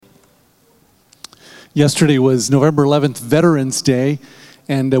Yesterday was November 11th, Veterans Day,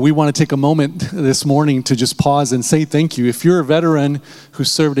 and we want to take a moment this morning to just pause and say thank you. If you're a veteran who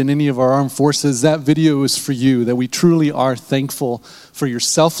served in any of our armed forces, that video is for you, that we truly are thankful for your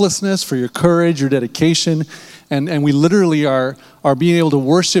selflessness, for your courage, your dedication, and we literally are being able to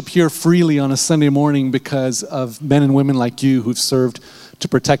worship here freely on a Sunday morning because of men and women like you who've served to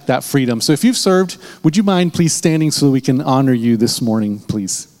protect that freedom. So if you've served, would you mind please standing so that we can honor you this morning,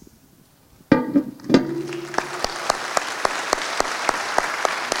 please?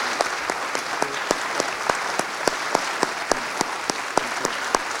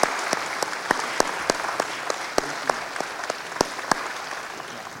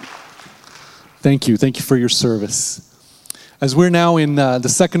 Thank you. Thank you for your service. As we're now in the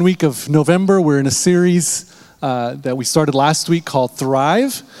second week of November, we're in a series that we started last week called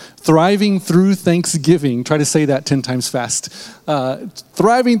Thrive, Thriving Through Thanksgiving. Try to say that 10 times fast.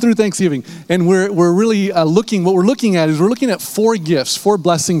 Thriving through Thanksgiving. And we're really we're looking at 4 gifts, 4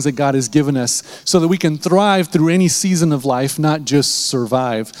 blessings that God has given us so that we can thrive through any season of life, not just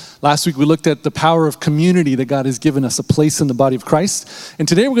survive. Last week we looked at the power of community, that God has given us a place in the body of Christ. And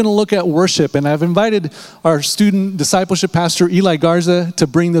today we're going to look at worship. And I've invited our student discipleship pastor, Eli Garza, to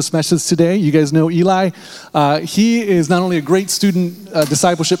bring this message today. You guys know Eli. He is not only a great student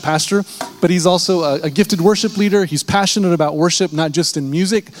discipleship pastor, but he's also a gifted worship leader. He's passionate about worship, not just in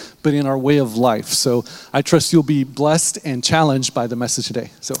music, but in our way of life. So I trust you'll be blessed and challenged by the message today.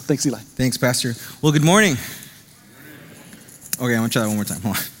 So thanks, Eli. Thanks, Pastor. Well, good morning. Okay, I want to try that one more time.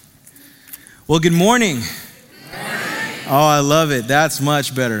 Hold on. Well, good morning. Oh, I love it. That's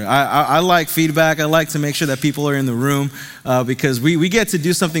much better. I like feedback. I like to make sure that people are in the room because we get to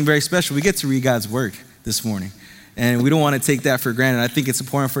do something very special. We get to read God's word this morning. And we don't want to take that for granted. I think it's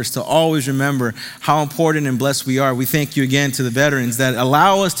important for us to always remember how important and blessed we are. We thank you again to the veterans that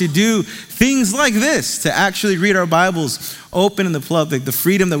allow us to do things like this, to actually read our Bibles open in the public, the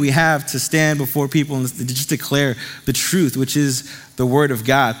freedom that we have to stand before people and to just declare the truth, which is the word of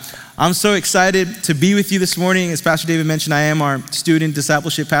God. I'm so excited to be with you this morning. As Pastor David mentioned, I am our student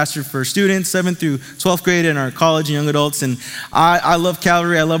discipleship pastor for students, 7th through 12th grade, and our college and young adults. And I love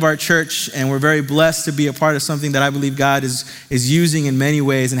Calvary. I love our church, and we're very blessed to be a part of something that I believe God is using in many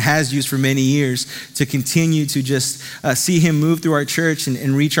ways and has used for many years to continue to just see him move through our church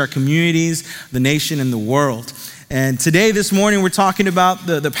and reach our communities, the nation, and the world. And today, this morning, we're talking about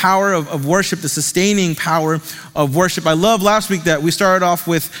the power of worship, the sustaining power of worship. I love last week that we started off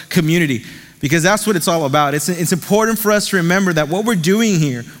with community, because that's what it's all about. It's important for us to remember that what we're doing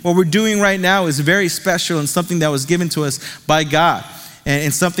here, what we're doing right now is very special and something that was given to us by God.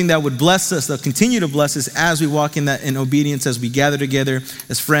 And something that would bless us, that'll continue to bless us as we walk in obedience, as we gather together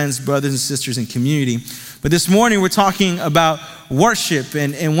as friends, brothers and sisters in community. But this morning we're talking about worship.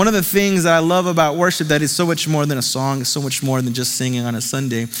 And one of the things that I love about worship that is so much more than a song, it's so much more than just singing on a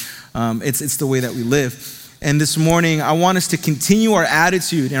Sunday. It's the way that we live. And this morning, I want us to continue our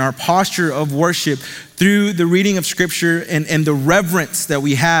attitude and our posture of worship through the reading of Scripture and the reverence that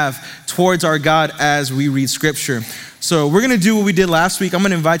we have towards our God as we read Scripture. So we're going to do what we did last week. I'm going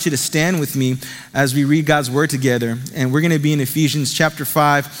to invite you to stand with me as we read God's word together. And we're going to be in Ephesians chapter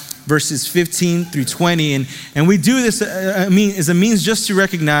 5, verses 15 through 20. And we do this as a means just to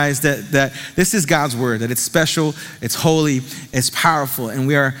recognize that this is God's word, that it's special, it's holy, it's powerful, and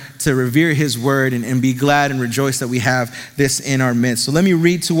we are to revere his word and be glad and rejoice that we have this in our midst. So let me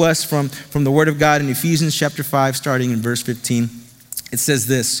read to us from the word of God in Ephesians chapter 5, starting in verse 15. It says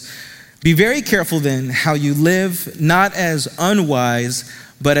this: "Be very careful then how you live, not as unwise,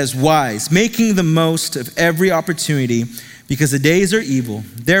 but as wise, making the most of every opportunity, because the days are evil.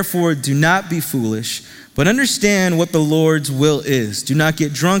 Therefore, do not be foolish, but understand what the Lord's will is. Do not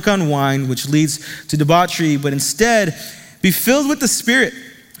get drunk on wine, which leads to debauchery, but instead be filled with the Spirit,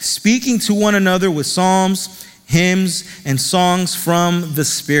 speaking to one another with psalms, hymns, and songs from the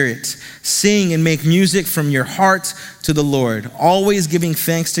Spirit. Sing and make music from your heart to the Lord, always giving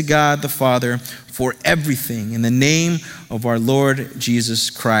thanks to God the Father for everything in the name of our Lord Jesus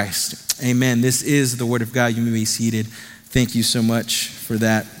Christ." Amen. This is the word of God. You may be seated. Thank you so much for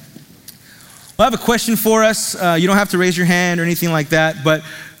that. Well, I have a question for us. You don't have to raise your hand or anything like that, but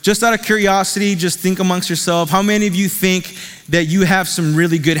just out of curiosity, just think amongst yourself. How many of you think that you have some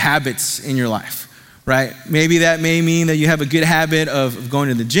really good habits in your life? Right? Maybe that may mean that you have a good habit of going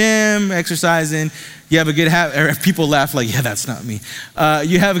to the gym, exercising. You have a good habit, or people laugh like, yeah, that's not me.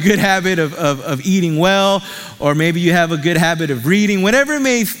 You have a good habit of eating well, or maybe you have a good habit of reading, whatever it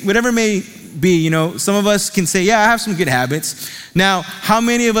may be. You know, some of us can say, yeah, I have some good habits. Now, how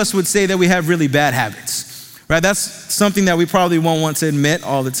many of us would say that we have really bad habits? right? That's something that we probably won't want to admit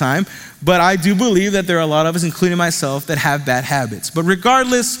all the time, but I do believe that there are a lot of us, including myself, that have bad habits. But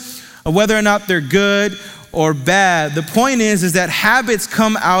regardless of whether or not they're good or bad, the point is that habits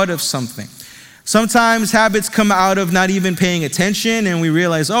come out of something. Sometimes habits come out of not even paying attention and we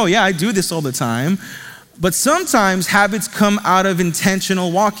realize, oh yeah, I do this all the time. But sometimes habits come out of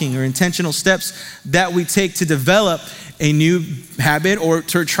intentional walking or intentional steps that we take to develop a new habit or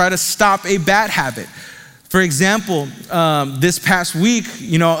to try to stop a bad habit. For example, this past week,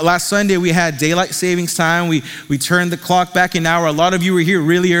 last Sunday we had daylight savings time. We turned the clock back an hour. A lot of you were here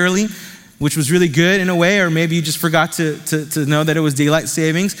really early, which was really good in a way, or maybe you just forgot to know that it was daylight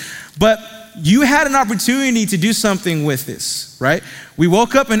savings. But you had an opportunity to do something with this, right? We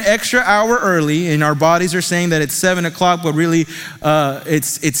woke up an extra hour early and our bodies are saying that it's 7 o'clock, but really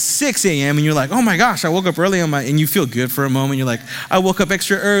it's 6 a.m. and you're like, oh my gosh, I woke up early and you feel good for a moment. You're like, I woke up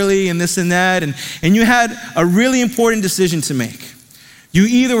extra early and this and that. And you had a really important decision to make. You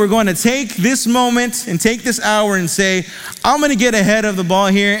either were going to take this moment and take this hour and say, I'm going to get ahead of the ball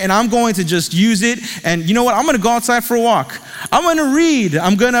here and I'm going to just use it. And you know what? I'm going to go outside for a walk. I'm going to read.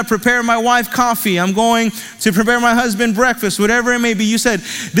 I'm going to prepare my wife coffee. I'm going to prepare my husband breakfast, whatever it may be. You said,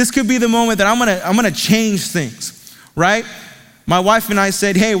 this could be the moment that I'm going to change things, right? My wife and I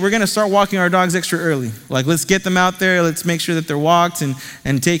said, hey, we're going to start walking our dogs extra early. Like, let's get them out there. Let's make sure that they're walked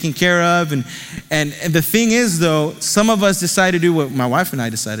and taken care of. And the thing is, though, some of us decided to do what my wife and I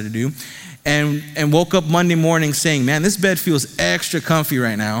decided to do and woke up Monday morning saying, man, this bed feels extra comfy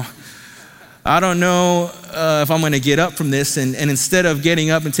right now. I don't know if I'm going to get up from this. And instead of getting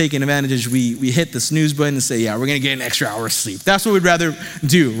up and taking advantage, we hit the snooze button and say, yeah, we're going to get an extra hour of sleep. That's what we'd rather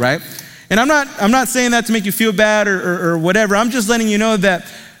do, right? And I'm not saying that to make you feel bad or whatever. I'm just letting you know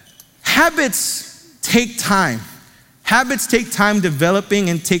that habits take time. Habits take time developing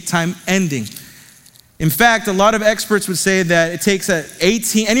and take time ending. In fact, a lot of experts would say that it takes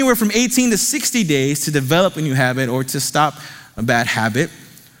anywhere from 18 to 60 days to develop a new habit or to stop a bad habit.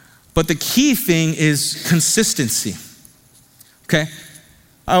 But the key thing is consistency, okay?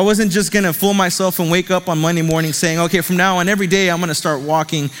 I wasn't just gonna fool myself and wake up on Monday morning saying, okay, from now on, every day I'm gonna start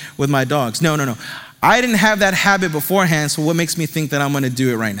walking with my dogs. No. I didn't have that habit beforehand, so what makes me think that I'm gonna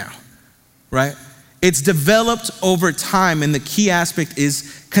do it right now, right? It's developed over time, and the key aspect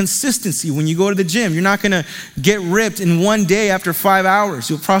is consistency. When you go to the gym, you're not gonna get ripped in one day after 5 hours.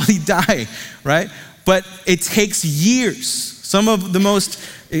 You'll probably die, right? But it takes years. Some of the most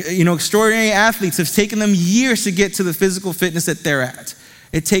extraordinary athletes have taken them years to get to the physical fitness that they're at.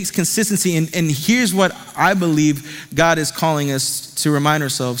 It takes consistency, and here's what I believe God is calling us to remind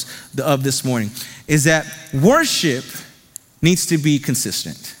ourselves of this morning, is that worship needs to be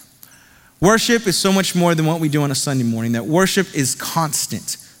consistent. Worship is so much more than what we do on a Sunday morning, that worship is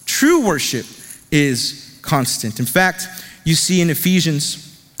constant. True worship is constant. In fact, you see in Ephesians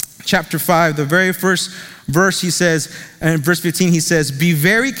chapter 5, the very first verse, he says, in verse 15, he says, be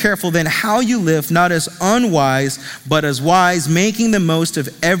very careful then how you live, not as unwise, but as wise, making the most of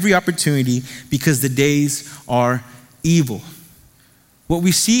every opportunity because the days are evil. What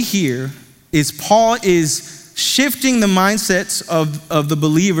we see here is Paul is shifting the mindsets of the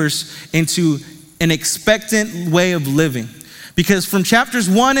believers into an expectant way of living. Because from chapters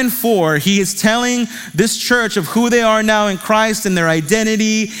 1 and 4, he is telling this church of who they are now in Christ and their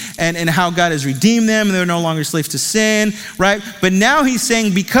identity and how God has redeemed them and they're no longer slaves to sin, right? But now he's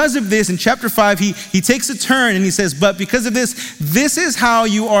saying because of this, in chapter 5, he takes a turn and he says, but because of this, this is how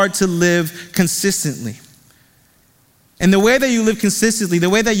you are to live consistently. And the way that you live consistently, the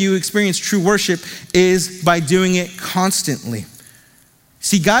way that you experience true worship is by doing it constantly.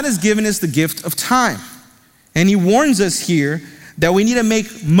 See, God has given us the gift of time. And he warns us here that we need to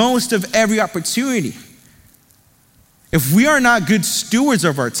make most of every opportunity. If we are not good stewards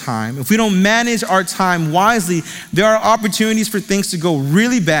of our time, if we don't manage our time wisely, there are opportunities for things to go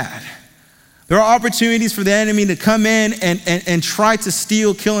really bad. There are opportunities for the enemy to come in and try to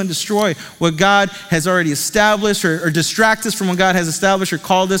steal, kill, and destroy what God has already established or distract us from what God has established or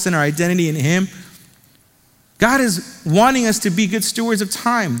called us in our identity in him. God is wanting us to be good stewards of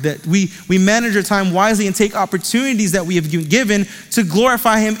time, that we manage our time wisely and take opportunities that we have been given to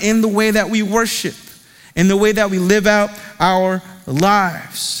glorify him in the way that we worship, in the way that we live out our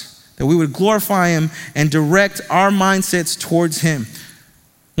lives, that we would glorify him and direct our mindsets towards him.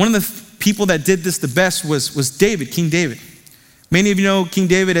 One of the people that did this the best was David, King David. Many of you know King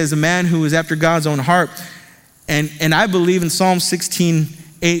David as a man who was after God's own heart. And I believe in Psalm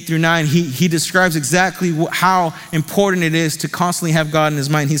 16:8-9, he describes exactly how important it is to constantly have God in his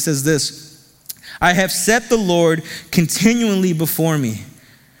mind. He says this, I have set the Lord continually before me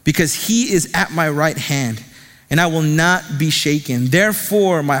because he is at my right hand. and I will not be shaken.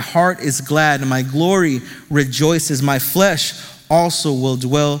 Therefore, my heart is glad and my glory rejoices. My flesh also will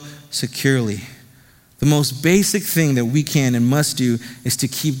dwell securely. The most basic thing that we can and must do is to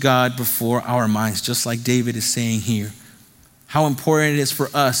keep God before our minds, just like David is saying here. How important it is for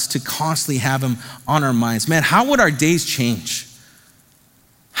us to constantly have him on our minds. Man, how would our days change?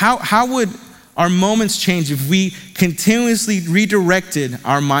 How would our moments change if we continuously redirected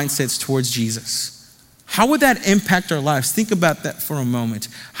our mindsets towards Jesus? How would that impact our lives? Think about that for a moment.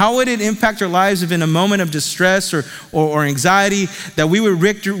 How would it impact our lives if in a moment of distress or anxiety that we would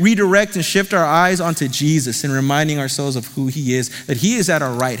redirect and shift our eyes onto Jesus and reminding ourselves of who he is, that he is at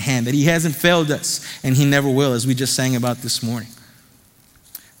our right hand, that he hasn't failed us and he never will, as we just sang about this morning.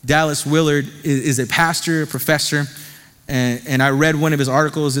 Dallas Willard is a pastor, a professor, and I read one of his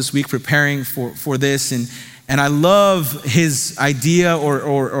articles this week preparing for this, and I love his idea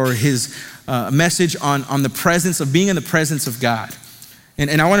or his message on the presence of being in the presence of God.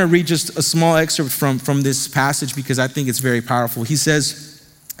 And I want to read just a small excerpt from this passage because I think it's very powerful. He says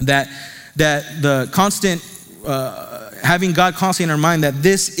that the constant, having God constantly in our mind, that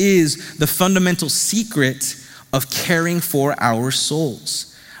this is the fundamental secret of caring for our souls.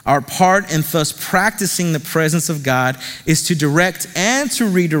 Our part in thus practicing the presence of God is to direct and to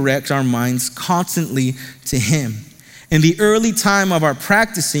redirect our minds constantly to him. In the early time of our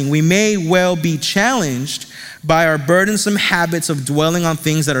practicing, we may well be challenged by our burdensome habits of dwelling on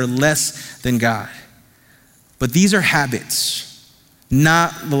things that are less than God. But these are habits,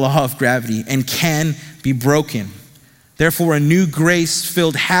 not the law of gravity, and can be broken. Therefore, a new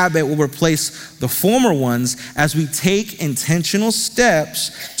grace-filled habit will replace the former ones as we take intentional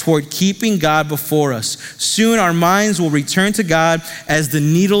steps toward keeping God before us. Soon our minds will return to God as the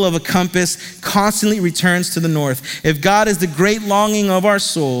needle of a compass constantly returns to the north. If God is the great longing of our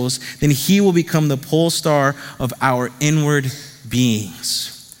souls, then he will become the pole star of our inward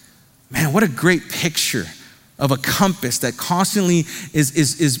beings. Man, what a great picture of a compass that constantly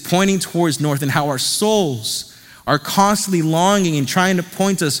is pointing towards north, and how our souls are constantly longing and trying to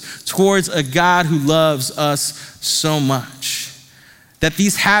point us towards a God who loves us so much. That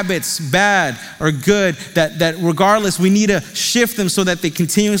these habits, bad or good, that regardless, we need to shift them so that they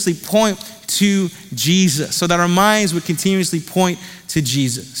continuously point to Jesus, so that our minds would continuously point to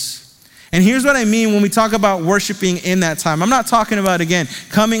Jesus. And here's what I mean when we talk about worshiping in that time. I'm not talking about, again,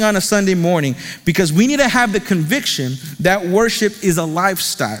 coming on a Sunday morning, because we need to have the conviction that worship is a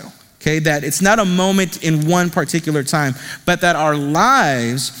lifestyle. Okay, that it's not a moment in one particular time, but that our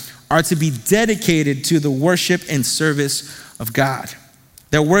lives are to be dedicated to the worship and service of God.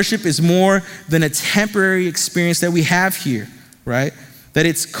 That worship is more than a temporary experience that we have here, right? That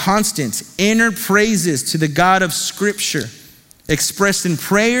it's constant, inner praises to the God of Scripture, expressed in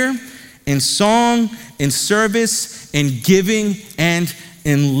prayer, in song, in service, in giving, and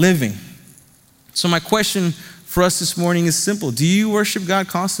in living. So my question for us this morning is simple. Do you worship God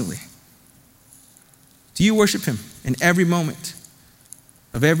constantly? Do you worship him in every moment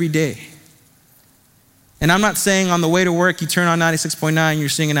of every day? And I'm not saying on the way to work, you turn on 96.9, you're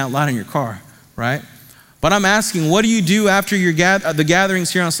singing out loud in your car, right? But I'm asking, what do you do after the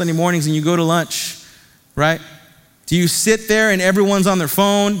gatherings here on Sunday mornings and you go to lunch, right? Do you sit there and everyone's on their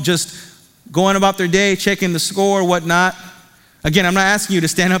phone, just going about their day, checking the score, whatnot? Again, I'm not asking you to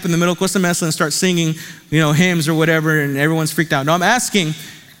stand up in the middle of Costa Mesa and start singing, hymns or whatever, and everyone's freaked out. No, I'm asking,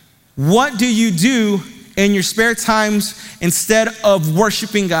 what do you do in your spare times instead of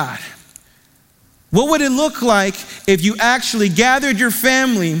worshiping God? What would it look like if you actually gathered your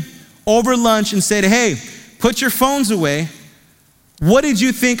family over lunch and said, hey, put your phones away. What did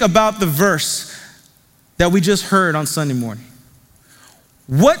you think about the verse that we just heard on Sunday morning?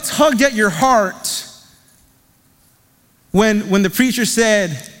 What tugged at your heart when the preacher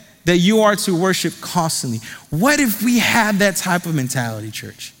said that you are to worship constantly? What if we had that type of mentality,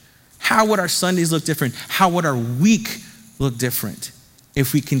 church? How would our Sundays look different? How would our week look different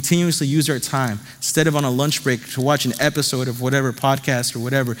if we continuously use our time, instead of on a lunch break to watch an episode of whatever podcast or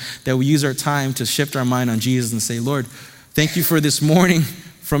whatever, that we use our time to shift our mind on Jesus and say, Lord, thank you for this morning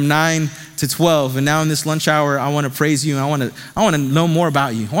from 9 to 12. And now in this lunch hour, I want to praise you. And I want to know more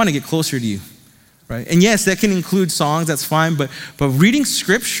about you. I want to get closer to you, right? And yes, that can include songs, that's fine, but reading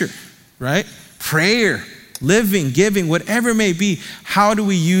scripture, right? Prayer, living, giving, whatever it may be, how do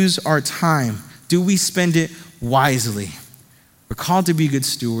we use our time? Do we spend it wisely? We're called to be good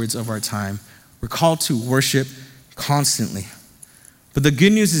stewards of our time. We're called to worship constantly. But the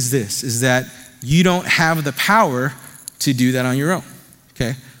good news is this, is that you don't have the power to do that on your own,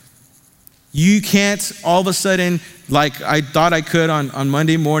 okay? You can't all of a sudden, like I thought I could on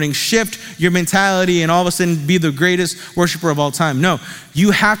Monday morning, shift your mentality and all of a sudden be the greatest worshiper of all time. No,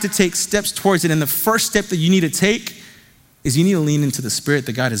 you have to take steps towards it. And the first step that you need to take is you need to lean into the Spirit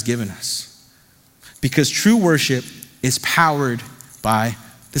that God has given us. Because true worship is powered by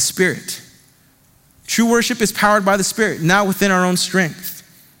the Spirit. True worship is powered by the Spirit, not within our own strength.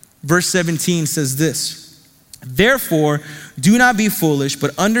 Verse 17 says this, therefore, do not be foolish,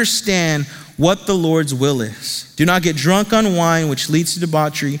 but understand what the Lord's will is. Do not get drunk on wine, which leads to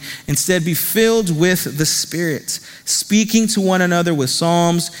debauchery. Instead, be filled with the Spirit, speaking to one another with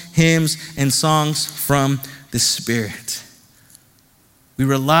psalms, hymns, and songs from the Spirit. We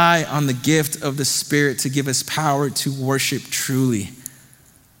rely on the gift of the Spirit to give us power to worship truly.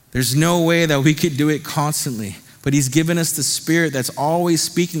 There's no way that we could do it constantly, but He's given us the Spirit that's always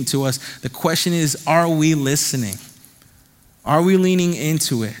speaking to us. The question is, are we listening? Are we leaning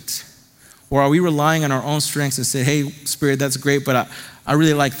into it? Or are we relying on our own strengths and say, hey, Spirit, that's great, but I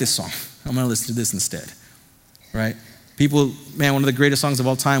really like this song. I'm going to listen to this instead, right? People, man, one of the greatest songs of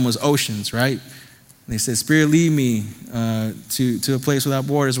all time was Oceans, right? They said, Spirit, lead me to a place without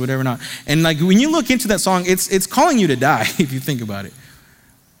borders, whatever not. And like when you look into that song, it's calling you to die, if you think about it.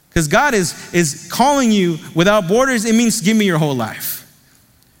 Because God is calling you without borders. It means give me your whole life.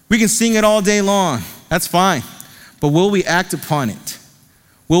 We can sing it all day long. That's fine. But will we act upon it?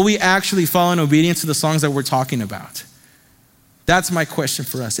 Will we actually follow in obedience to the songs that we're talking about? That's my question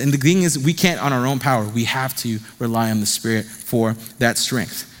for us. And the thing is, we can't on our own power. We have to rely on the Spirit for that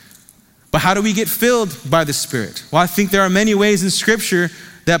strength. But how do we get filled by the Spirit? Well, I think there are many ways in Scripture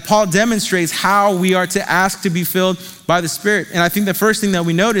that Paul demonstrates how we are to ask to be filled by the Spirit. And I think the first thing that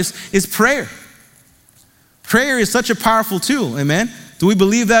we notice is prayer. Prayer is such a powerful tool, amen? Do we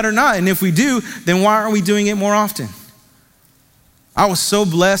believe that or not? And if we do, then why aren't we doing it more often? I was so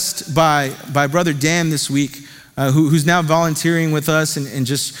blessed by Brother Dan this week, who's now volunteering with us and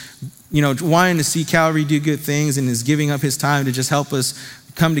just, wanting to see Calvary do good things and is giving up his time to just help us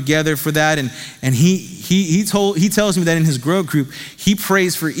come together for that. And he tells me that in his grow group, he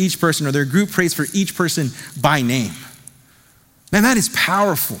prays for each person, or their group prays for each person by name. Man, that is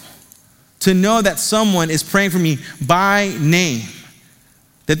powerful to know that someone is praying for me by name.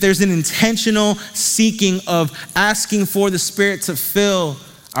 That there's an intentional seeking of asking for the Spirit to fill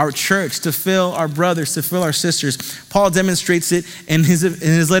our church, to fill our brothers, to fill our sisters. Paul demonstrates it in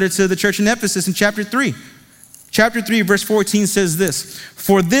his letter to the church in Ephesus in chapter 3. Chapter 3, verse 14 says this,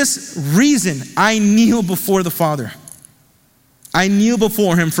 for this reason I kneel before the Father. I kneel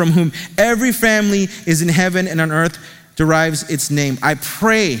before him from whom every family is in heaven and on earth derives its name. I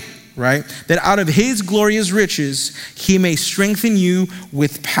pray, right, that out of his glorious riches, he may strengthen you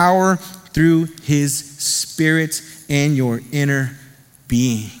with power through his Spirit in your inner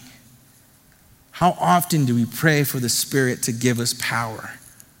being. How often do we pray for the Spirit to give us power?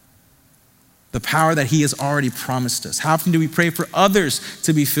 The power that he has already promised us. How often do we pray for others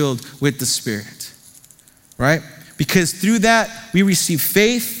to be filled with the Spirit? Right? Because through that, we receive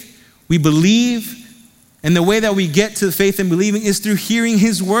faith, we believe, and the way that we get to faith and believing is through hearing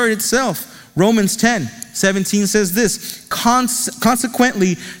his word itself. Romans 10:17 says this,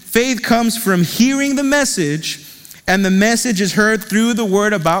 consequently, faith comes from hearing the message, and the message is heard through the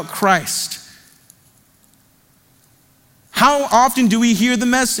word about Christ. How often do we hear the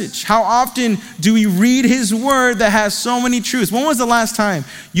message? How often do we read his word that has so many truths? When was the last time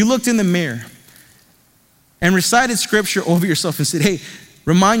you looked in the mirror and recited scripture over yourself and said, hey,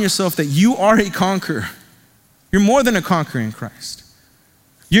 remind yourself that you are a conqueror. You're more than a conqueror in Christ.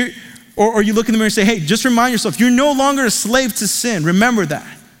 Or you look in the mirror and say, hey, just remind yourself, you're no longer a slave to sin. Remember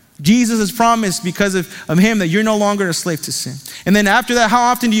that. Jesus has promised because of him that you're no longer a slave to sin. And then after that, how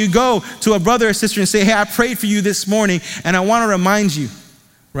often do you go to a brother or sister and say, hey, I prayed for you this morning and I want to remind you,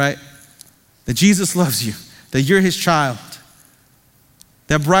 right, that Jesus loves you, that you're his child,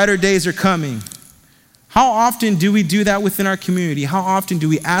 that brighter days are coming. How often do we do that within our community? How often do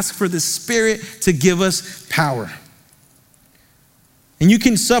we ask for the Spirit to give us power? And you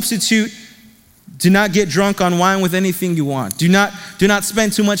can substitute, do not get drunk on wine with anything you want. Do not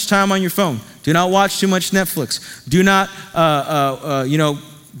spend too much time on your phone. Do not watch too much Netflix. Do not,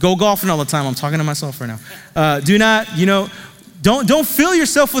 go golfing all the time. I'm talking to myself right now. Do not, don't fill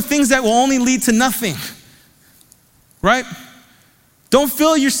yourself with things that will only lead to nothing, right? Don't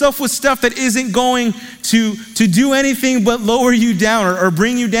fill yourself with stuff that isn't going to do anything but lower you down or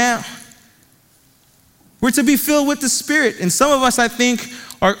bring you down. We're to be filled with the Spirit. And some of us, I think,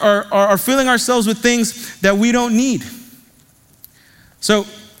 are filling ourselves with things that we don't need. So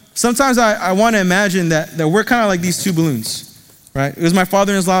sometimes I want to imagine that we're kind of like these two balloons. right? It was my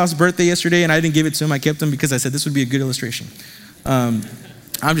father-in-law's birthday yesterday, and I didn't give it to him. I kept them because I said this would be a good illustration.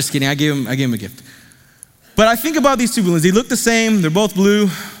 I'm just kidding. I gave him a gift. But I think about these two balloons. They look the same. They're both blue.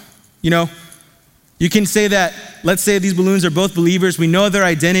 You know, you can say that, let's say these balloons are both believers. We know their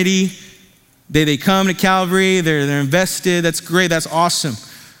identity. They come to Calvary. They're invested. That's great. That's awesome.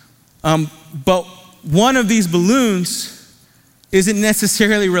 But one of these balloons isn't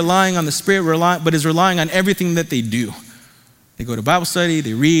necessarily relying on the Spirit, but is relying on everything that they do. They go to Bible study,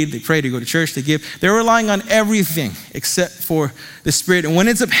 they read, they pray, they go to church, they give. They're relying on everything except for the Spirit. And what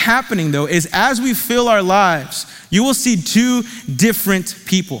ends up happening, though, is as we fill our lives, you will see two different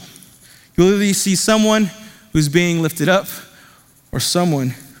people. You'll either see someone who's being lifted up or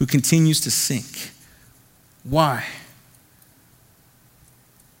someone who continues to sink. Why?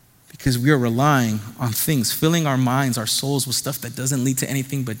 Because we are relying on things, filling our minds, our souls with stuff that doesn't lead to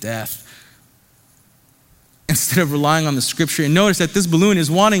anything but death, instead of relying on the Scripture. And notice that this balloon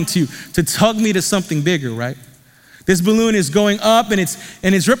is wanting to tug me to something bigger, right? This balloon is going up, and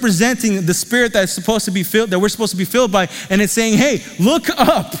it's representing the Spirit that's supposed to be filled, that we're supposed to be filled by, and it's saying, hey, look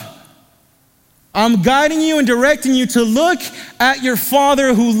up. I'm guiding you and directing you to look at your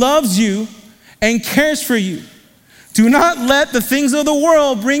Father who loves you and cares for you. Do not let the things of the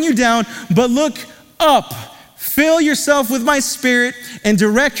world bring you down, but look up. Fill yourself with my Spirit and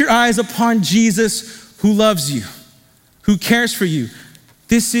direct your eyes upon Jesus who loves you, who cares for you.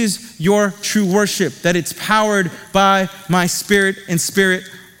 This is your true worship, that it's powered by my Spirit and Spirit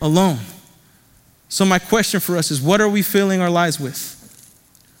alone. So my question for us is, what are we filling our lives with?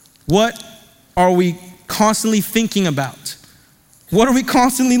 What are we constantly thinking about? What are we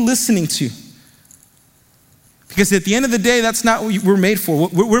constantly listening to? Because at the end of the day, that's not what we're made for.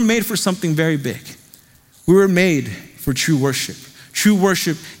 We're made for something very big. We were made for true worship. True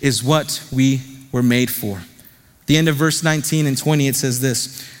worship is what we were made for. At the end of verse 19 and 20, it says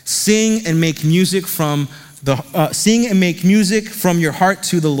this: sing and make music from your heart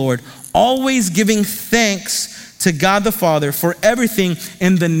to the Lord, always giving thanks to God the Father for everything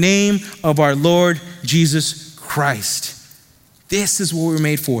in the name of our Lord Jesus Christ. This is what we're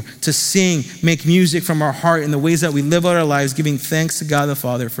made for, to sing, make music from our heart in the ways that we live out our lives, giving thanks to God the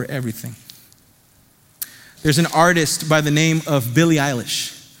Father for everything. There's an artist by the name of Billie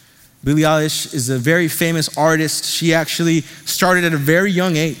Eilish. Billie Eilish is a very famous artist. She actually started at a very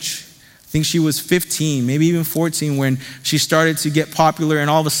young age. I think she was 15, maybe even 14 when she started to get popular, and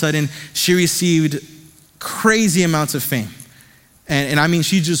all of a sudden she received crazy amounts of fame. And I mean,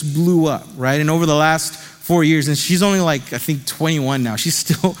 she just blew up, right? And over the last 4 years, and she's only like, I think 21 now. She's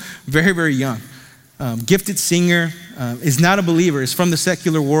still very, very young. Gifted singer, is not a believer, is from the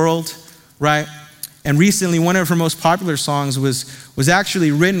secular world, right? And recently, one of her most popular songs was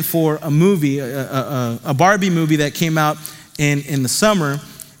actually written for a movie, a Barbie movie that came out in the summer.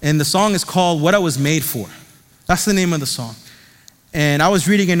 And the song is called What I Was Made For. That's the name of the song. And I was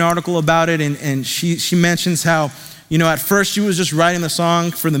reading an article about it, and she mentions how, you know, at first she was just writing the song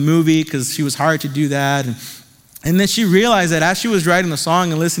for the movie because she was hired to do that. And then she realized that as she was writing the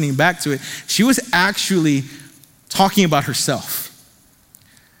song and listening back to it, she was actually talking about herself.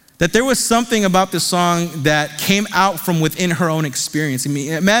 That there was something about this song that came out from within her own experience. I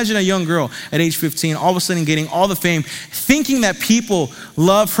mean, imagine a young girl at age 15, all of a sudden getting all the fame, thinking that people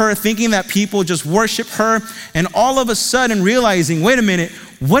love her, thinking that people just worship her, and all of a sudden realizing, wait a minute,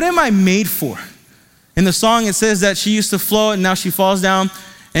 what am I made for? In the song, it says that she used to float and now she falls down,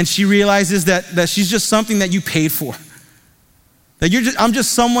 and she realizes that she's just something that you paid for. That I'm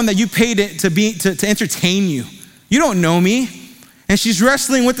just someone that you paid to entertain you. You don't know me. And she's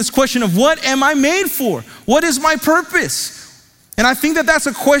wrestling with this question of, what am I made for? What is my purpose? And I think that that's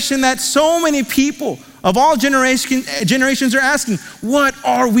a question that so many people of all generations are asking. What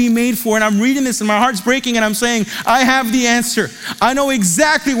are we made for? And I'm reading this and my heart's breaking, and I'm saying, I have the answer. I know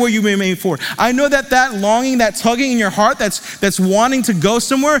exactly what you've been made for. I know that longing, that tugging in your heart that's wanting to go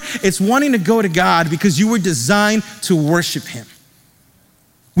somewhere, it's wanting to go to God because you were designed to worship Him.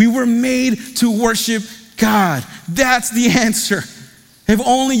 We were made to worship God. That's the answer. If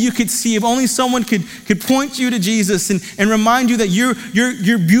only you could see, if only someone could point you to Jesus and remind you that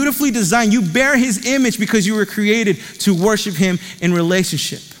you're beautifully designed. You bear His image because you were created to worship Him in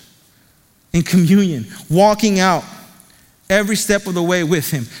relationship, in communion, walking out every step of the way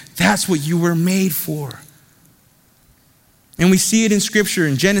with Him. That's what you were made for. And we see it in Scripture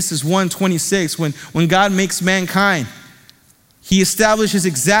in Genesis 1:26 when God makes mankind. He establishes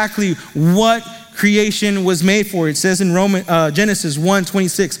exactly what creation was made for. It says in Genesis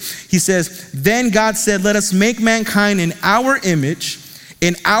 1:26, He says, then God said, let us make mankind in our image,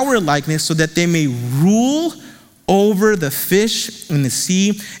 in our likeness, so that they may rule over the fish in the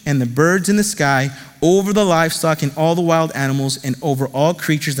sea and the birds in the sky, over the livestock and all the wild animals, and over all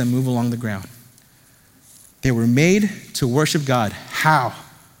creatures that move along the ground. They were made to worship God. How?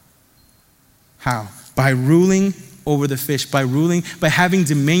 How? By ruling over the fish, by having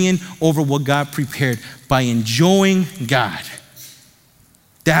dominion over what God prepared, by enjoying God.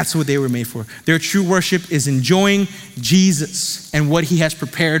 That's what they were made for. Their true worship is enjoying Jesus and what he has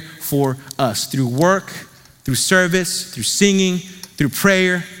prepared for us through work, through service, through singing, through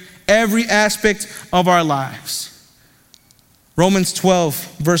prayer, every aspect of our lives. Romans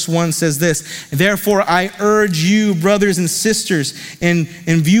 12, verse 1 says this, therefore I urge you, brothers and sisters, in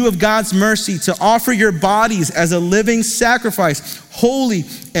view of God's mercy, to offer your bodies as a living sacrifice, holy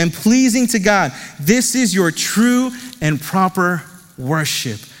and pleasing to God. This is your true and proper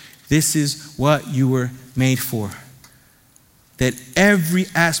worship. This is what you were made for. That every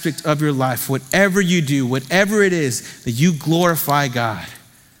aspect of your life, whatever you do, whatever it is, that you glorify God.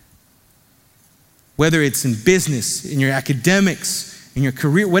 Whether it's in business, in your academics, in your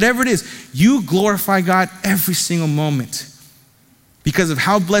career, whatever it is, you glorify God every single moment. Because of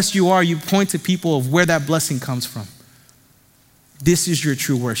how blessed you are, you point to people of where that blessing comes from. This is your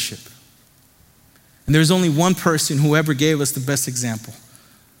true worship. And there's only one person who ever gave us the best example.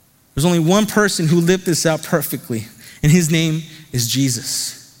 There's only one person who lived this out perfectly, and his name is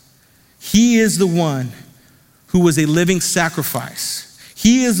Jesus. He is the one who was a living sacrifice.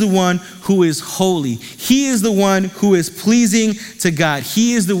 He is the one who is holy. He is the one who is pleasing to God.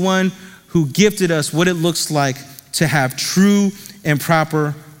 He is the one who gifted us what it looks like to have true and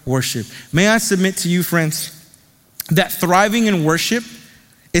proper worship. May I submit to you, friends, that thriving in worship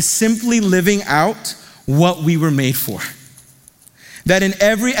is simply living out what we were made for. That in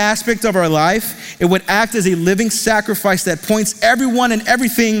every aspect of our life, it would act as a living sacrifice that points everyone and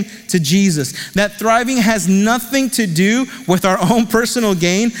everything to Jesus. That thriving has nothing to do with our own personal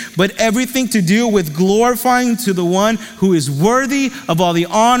gain, but everything to do with glorifying to the one who is worthy of all the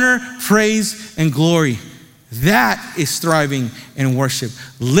honor, praise, and glory. That is thriving in worship,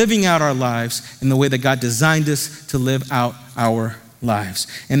 living out our lives in the way that God designed us to live out our lives.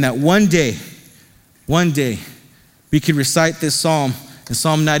 And that one day, we could recite this psalm in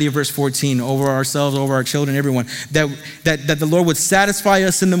Psalm 90, verse 14, over ourselves, over our children, everyone, that the Lord would satisfy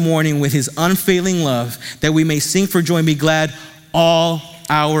us in the morning with his unfailing love, that we may sing for joy and be glad all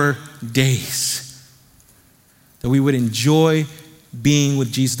our days. That we would enjoy being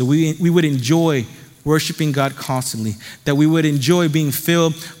with Jesus, that we would enjoy worshiping God constantly, that we would enjoy being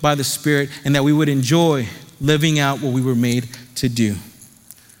filled by the Spirit, and that we would enjoy living out what we were made to do.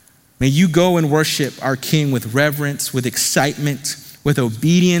 May you go and worship our King with reverence, with excitement, with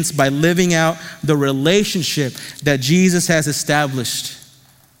obedience, by living out the relationship that Jesus has established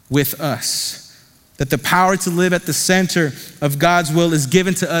with us. That the power to live at the center of God's will is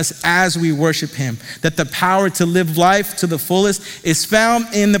given to us as we worship him. That the power to live life to the fullest is found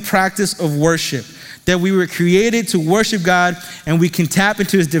in the practice of worship. That we were created to worship God, and we can tap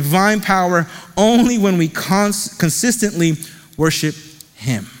into his divine power only when we consistently worship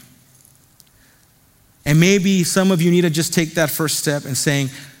him. And maybe some of you need to just take that first step and saying,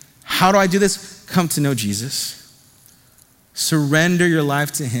 how do I do this? Come to know Jesus. Surrender your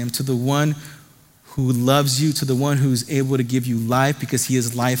life to him, to the one who loves you, to the one who's able to give you life because he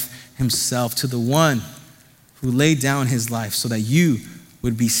is life himself, to the one who laid down his life so that you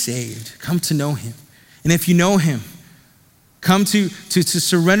would be saved. Come to know him. And if you know him, come to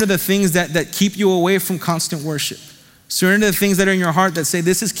surrender the things that keep you away from constant worship. Surrender the things that are in your heart that say,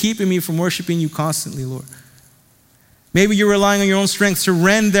 this is keeping me from worshiping you constantly, Lord. Maybe you're relying on your own strength.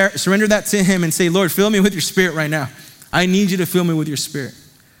 Surrender that to him and say, Lord, fill me with your Spirit right now. I need you to fill me with your Spirit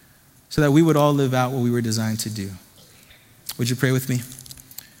so that we would all live out what we were designed to do. Would you pray with me?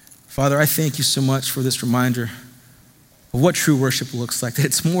 Father, I thank you so much for this reminder of what true worship looks like, that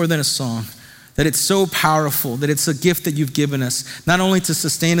it's more than a song, that it's so powerful, that it's a gift that you've given us, not only to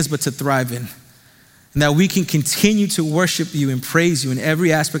sustain us, but to thrive in. And that we can continue to worship you and praise you in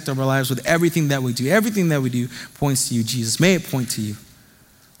every aspect of our lives with everything that we do. Everything that we do points to you, Jesus. May it point to you.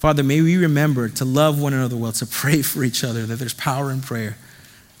 Father, may we remember to love one another well, to pray for each other, that there's power in prayer,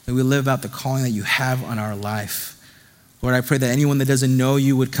 that we live out the calling that you have on our life. Lord, I pray that anyone that doesn't know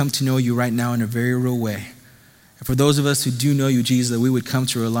you would come to know you right now in a very real way. And for those of us who do know you, Jesus, that we would come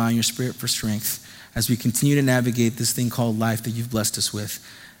to rely on your Spirit for strength as we continue to navigate this thing called life that you've blessed us with.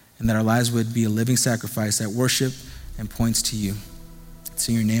 And that our lives would be a living sacrifice that worship and points to you. It's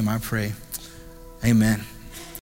in your name I pray. Amen.